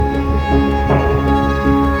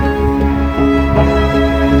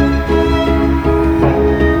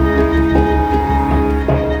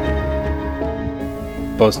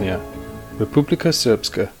Bosnia, Republika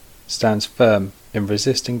Srpska stands firm in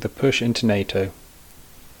resisting the push into NATO.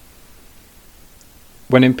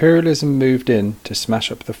 When imperialism moved in to smash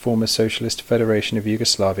up the former Socialist Federation of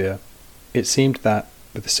Yugoslavia, it seemed that,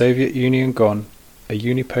 with the Soviet Union gone, a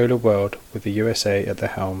unipolar world with the USA at the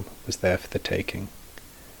helm was there for the taking.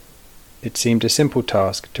 It seemed a simple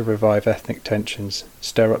task to revive ethnic tensions,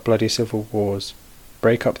 stir up bloody civil wars,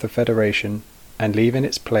 break up the Federation, and leave in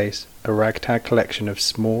its place a ragtag collection of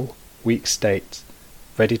small, weak states,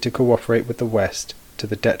 ready to cooperate with the West to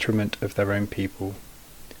the detriment of their own people.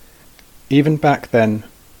 Even back then,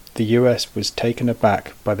 the US was taken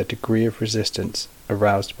aback by the degree of resistance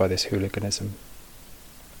aroused by this hooliganism.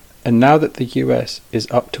 And now that the US is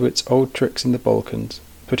up to its old tricks in the Balkans,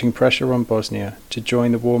 putting pressure on Bosnia to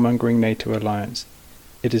join the warmongering NATO alliance,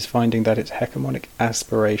 it is finding that its hegemonic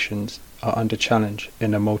aspirations are under challenge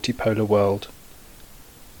in a multipolar world.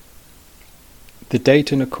 The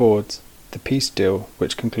Dayton Accords, the peace deal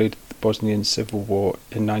which concluded the Bosnian Civil War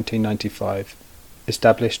in 1995,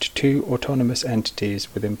 established two autonomous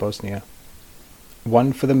entities within Bosnia,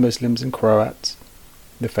 one for the Muslims and Croats,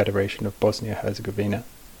 the Federation of Bosnia-Herzegovina,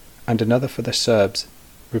 and another for the Serbs,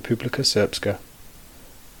 Republika Srpska.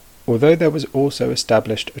 Although there was also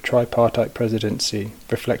established a tripartite presidency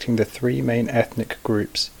reflecting the three main ethnic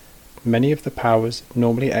groups, many of the powers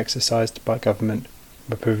normally exercised by government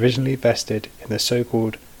were provisionally vested in the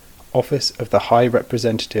so-called Office of the High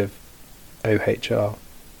Representative, OHR,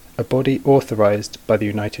 a body authorized by the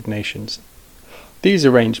United Nations. These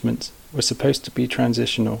arrangements were supposed to be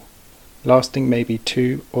transitional, lasting maybe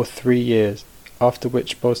 2 or 3 years, after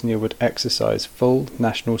which Bosnia would exercise full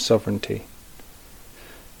national sovereignty.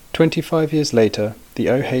 25 years later, the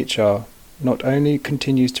OHR not only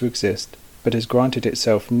continues to exist, but has granted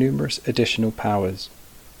itself numerous additional powers,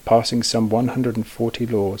 passing some 140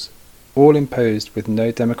 laws, all imposed with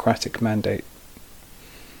no democratic mandate.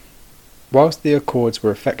 Whilst the Accords were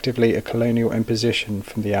effectively a colonial imposition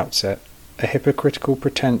from the outset, a hypocritical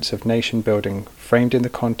pretense of nation-building framed in the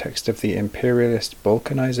context of the imperialist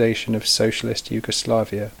balkanization of socialist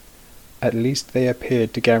Yugoslavia, at least they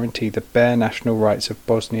appeared to guarantee the bare national rights of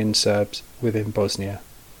Bosnian Serbs within Bosnia.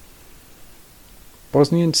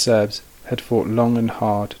 Bosnian Serbs had fought long and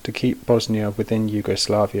hard to keep Bosnia within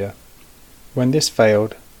Yugoslavia. When this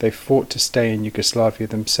failed, they fought to stay in Yugoslavia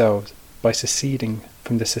themselves by seceding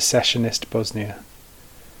from the secessionist Bosnia.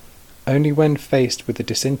 Only when faced with the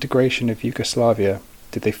disintegration of Yugoslavia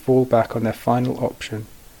did they fall back on their final option,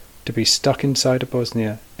 to be stuck inside a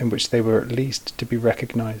Bosnia in which they were at least to be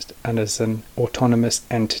recognized and as an autonomous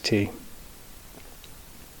entity.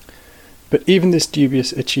 But even this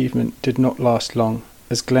dubious achievement did not last long,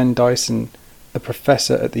 as Glenn Dyson, a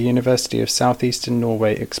professor at the University of Southeastern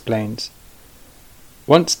Norway, explains.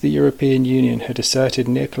 Once the European Union had asserted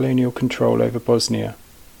near-colonial control over Bosnia,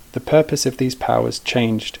 the purpose of these powers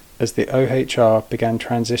changed as the OHR began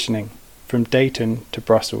transitioning from Dayton to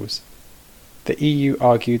Brussels. The EU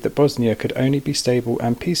argued that Bosnia could only be stable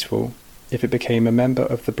and peaceful if it became a member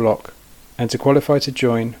of the bloc, and to qualify to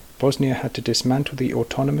join, Bosnia had to dismantle the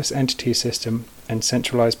autonomous entity system and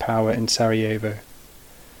centralize power in Sarajevo.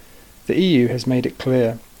 The EU has made it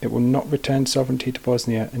clear it will not return sovereignty to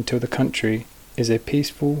Bosnia until the country is a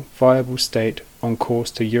peaceful, viable state on course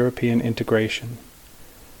to European integration.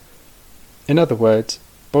 In other words,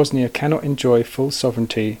 Bosnia cannot enjoy full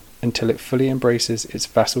sovereignty until it fully embraces its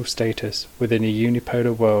vassal status within a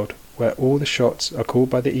unipolar world where all the shots are called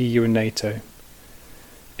by the EU and NATO.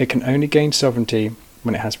 It can only gain sovereignty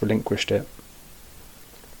when it has relinquished it.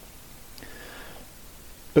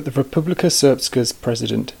 But the Republika Srpska's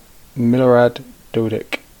president, Milorad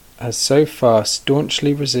Dodik, has so far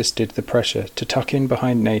staunchly resisted the pressure to tuck in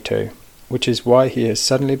behind NATO, which is why he has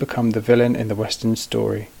suddenly become the villain in the Western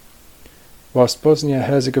story. Whilst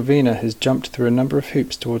Bosnia-Herzegovina has jumped through a number of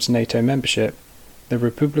hoops towards NATO membership, the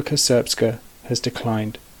Republika Srpska has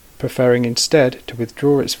declined, preferring instead to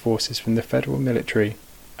withdraw its forces from the federal military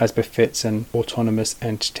as befits an autonomous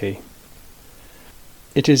entity.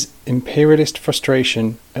 It is imperialist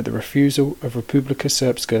frustration at the refusal of Republika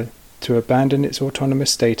Srpska to abandon its autonomous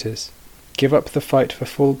status, give up the fight for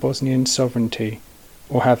full Bosnian sovereignty,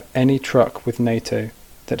 or have any truck with NATO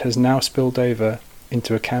that has now spilled over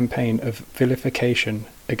into a campaign of vilification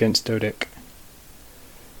against Dodik.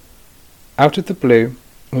 Out of the blue,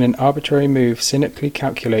 in an arbitrary move cynically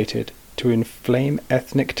calculated to inflame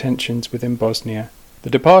ethnic tensions within Bosnia, the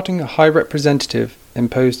departing High Representative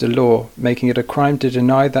imposed a law making it a crime to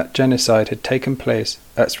deny that genocide had taken place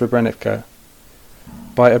at Srebrenica.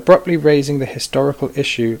 By abruptly raising the historical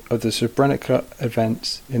issue of the Srebrenica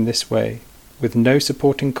events in this way, with no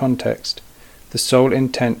supporting context, the sole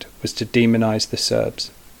intent was to demonize the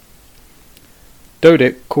Serbs.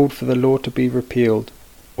 Dodik called for the law to be repealed,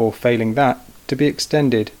 or failing that, to be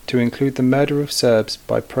extended to include the murder of Serbs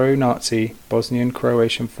by pro-Nazi Bosnian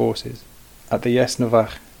Croatian forces at the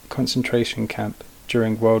Jasenovac concentration camp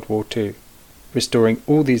during World War II, restoring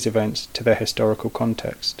all these events to their historical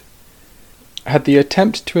context. Had the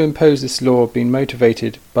attempt to impose this law been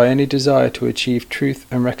motivated by any desire to achieve truth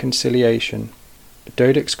and reconciliation,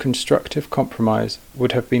 Dodik's constructive compromise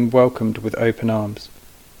would have been welcomed with open arms.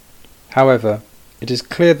 However, it is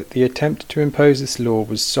clear that the attempt to impose this law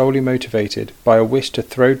was solely motivated by a wish to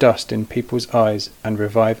throw dust in people's eyes and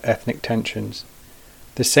revive ethnic tensions,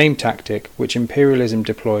 the same tactic which imperialism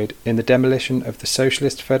deployed in the demolition of the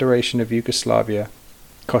Socialist Federation of Yugoslavia,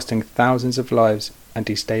 costing thousands of lives and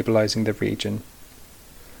destabilizing the region.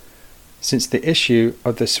 Since the issue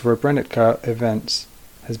of the Srebrenica events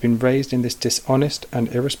has been raised in this dishonest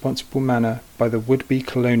and irresponsible manner by the would-be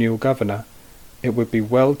colonial governor, it would be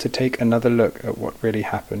well to take another look at what really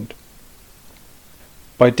happened.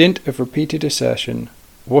 By dint of repeated assertion,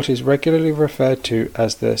 what is regularly referred to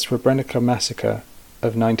as the Srebrenica massacre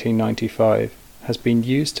of 1995 has been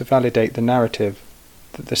used to validate the narrative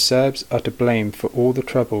that the Serbs are to blame for all the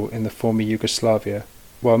trouble in the former Yugoslavia,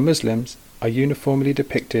 while Muslims are uniformly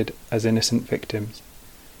depicted as innocent victims.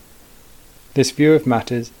 This view of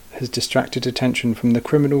matters has distracted attention from the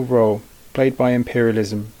criminal role played by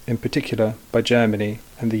imperialism, in particular by Germany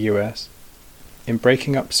and the US, in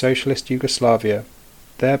breaking up socialist Yugoslavia,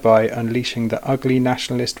 thereby unleashing the ugly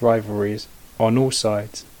nationalist rivalries on all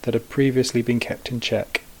sides that had previously been kept in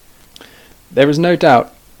check. There is no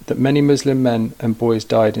doubt that many Muslim men and boys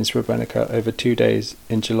died in Srebrenica over 2 days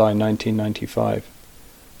in July 1995.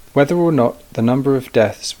 Whether or not the number of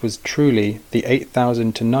deaths was truly the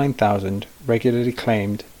 8,000 to 9,000 regularly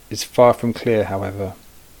claimed is far from clear, however.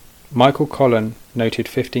 Michael Collin noted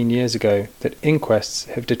 15 years ago that inquests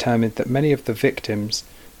have determined that many of the victims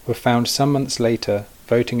were found some months later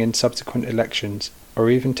voting in subsequent elections or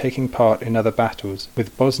even taking part in other battles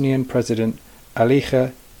with Bosnian President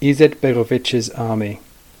Alija Izetbegović's army.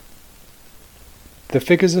 The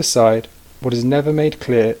figures aside, what is never made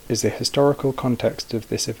clear is the historical context of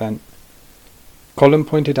this event. Collin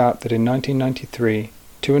pointed out that in 1993,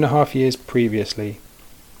 2.5 years previously,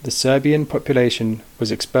 the Serbian population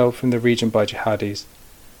was expelled from the region by jihadis.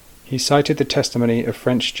 He cited the testimony of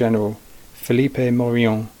French General Philippe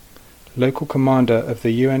Morillon, local commander of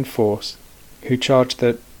the UN force, who charged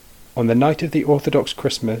that, on the night of the Orthodox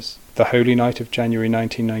Christmas, the Holy Night of January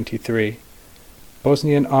 1993,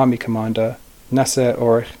 Bosnian Army Commander Nasser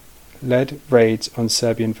Orich led raids on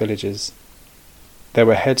Serbian villages. There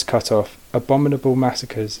were heads cut off, abominable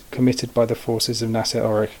massacres committed by the forces of Nasser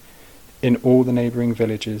Orich in all the neighbouring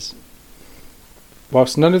villages.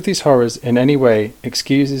 Whilst none of these horrors in any way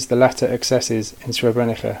excuses the latter excesses in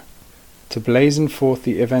Srebrenica, to blazon forth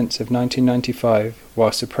the events of 1995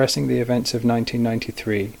 while suppressing the events of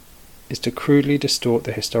 1993 is to crudely distort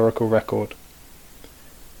the historical record.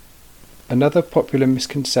 Another popular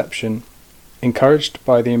misconception, encouraged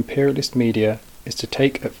by the imperialist media, is to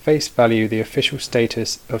take at face value the official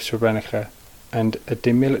status of Srebrenica and a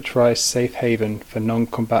demilitarized safe haven for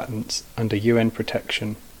non-combatants under UN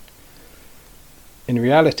protection. In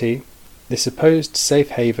reality, the supposed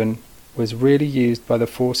safe haven was really used by the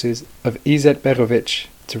forces of Izetbegović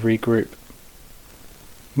to regroup.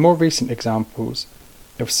 More recent examples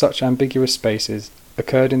of such ambiguous spaces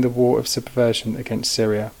occurred in the War of Subversion against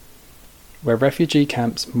Syria, where refugee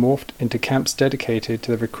camps morphed into camps dedicated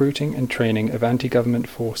to the recruiting and training of anti-government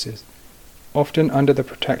forces, often under the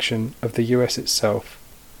protection of the US itself,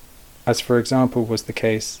 as for example was the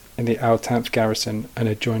case in the Al-Tanf garrison and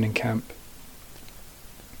adjoining camp.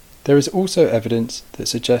 There is also evidence that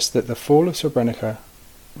suggests that the fall of Srebrenica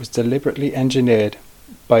was deliberately engineered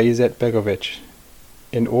by Izetbegović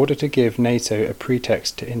in order to give NATO a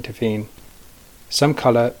pretext to intervene. Some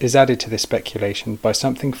colour is added to this speculation by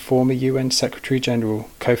something former UN Secretary-General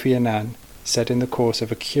Kofi Annan said in the course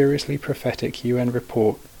of a curiously prophetic UN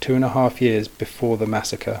report 2.5 years before the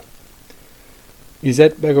massacre.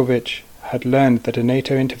 Izetbegović had learned that a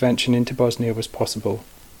NATO intervention into Bosnia was possible,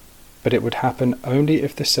 but it would happen only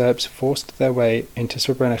if the Serbs forced their way into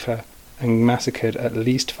Srebrenica and massacred at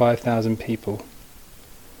least 5,000 people.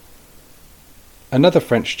 Another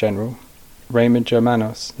French general, Raymond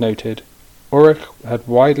Germanos, noted, Orich had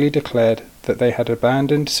widely declared that they had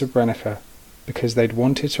abandoned Srebrenica because they'd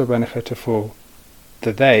wanted Srebrenica to fall.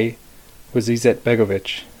 The they was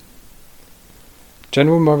Izetbegović.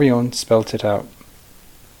 General Morillon spelt it out.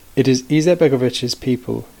 It is Izetbegović's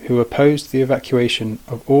people who opposed the evacuation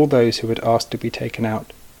of all those who had asked to be taken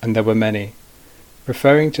out, and there were many.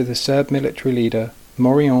 Referring to the Serb military leader,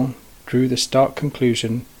 Morion drew the stark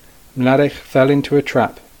conclusion, Mladic fell into a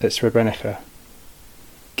trap at Srebrenica.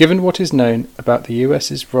 Given what is known about the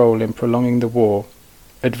US's role in prolonging the war,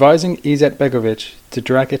 advising Izetbegovic to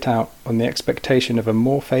drag it out on the expectation of a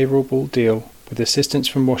more favourable deal with assistance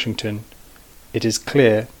from Washington, it is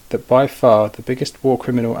clear that by far the biggest war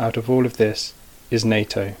criminal out of all of this is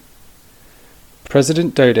NATO.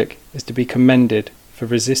 President Dodik is to be commended for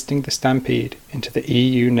resisting the stampede into the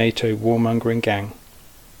EU-NATO warmongering gang.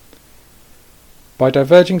 By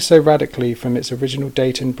diverging so radically from its original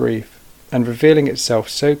Dayton brief and revealing itself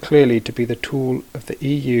so clearly to be the tool of the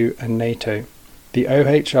EU and NATO, the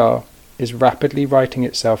OHR is rapidly writing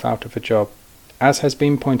itself out of a job, as has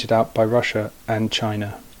been pointed out by Russia and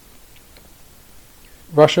China.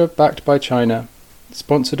 Russia, backed by China,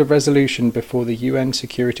 sponsored a resolution before the UN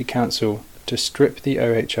Security Council to strip the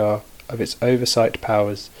OHR of its oversight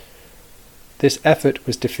powers. This effort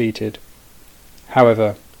was defeated.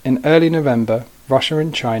 However, in early November, Russia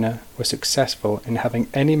and China were successful in having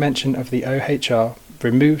any mention of the OHR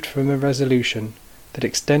removed from a resolution that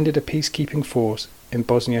extended a peacekeeping force in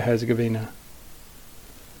Bosnia-Herzegovina.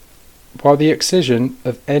 While the excision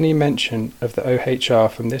of any mention of the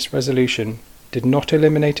OHR from this resolution did not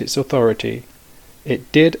eliminate its authority,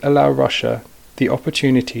 it did allow Russia the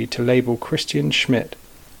opportunity to label Christian Schmidt,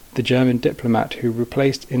 the German diplomat who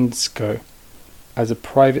replaced Inzko, as a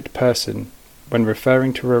private person when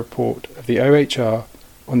referring to a report of the OHR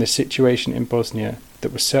on the situation in Bosnia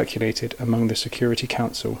that was circulated among the Security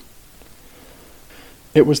Council.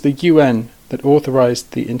 It was the UN that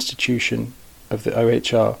authorized the institution of the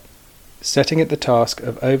OHR, setting it the task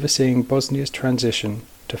of overseeing Bosnia's transition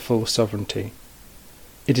to full sovereignty.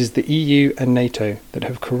 It is the EU and NATO that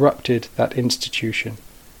have corrupted that institution,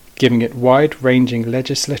 giving it wide-ranging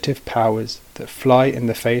legislative powers that fly in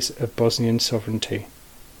the face of Bosnian sovereignty.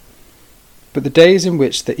 But the days in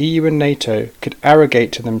which the EU and NATO could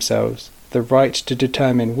arrogate to themselves the right to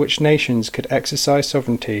determine which nations could exercise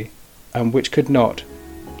sovereignty and which could not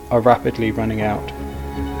are rapidly running out.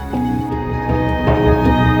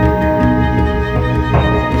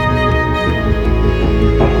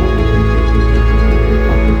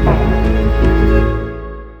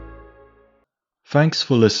 Thanks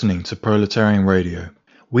for listening to Proletarian Radio.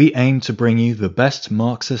 We aim to bring you the best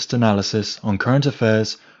Marxist analysis on current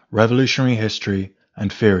affairs, revolutionary history,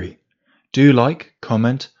 and theory. Do like,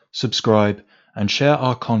 comment, subscribe, and share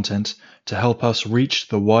our content to help us reach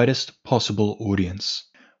the widest possible audience.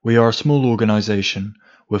 We are a small organization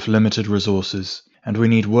with limited resources, and we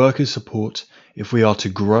need workers' support if we are to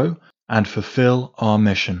grow and fulfill our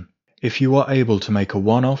mission. If you are able to make a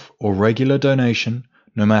one-off or regular donation,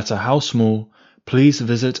 no matter how small, please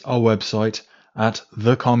visit our website at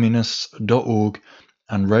thecommunists.org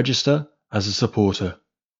and register as a supporter.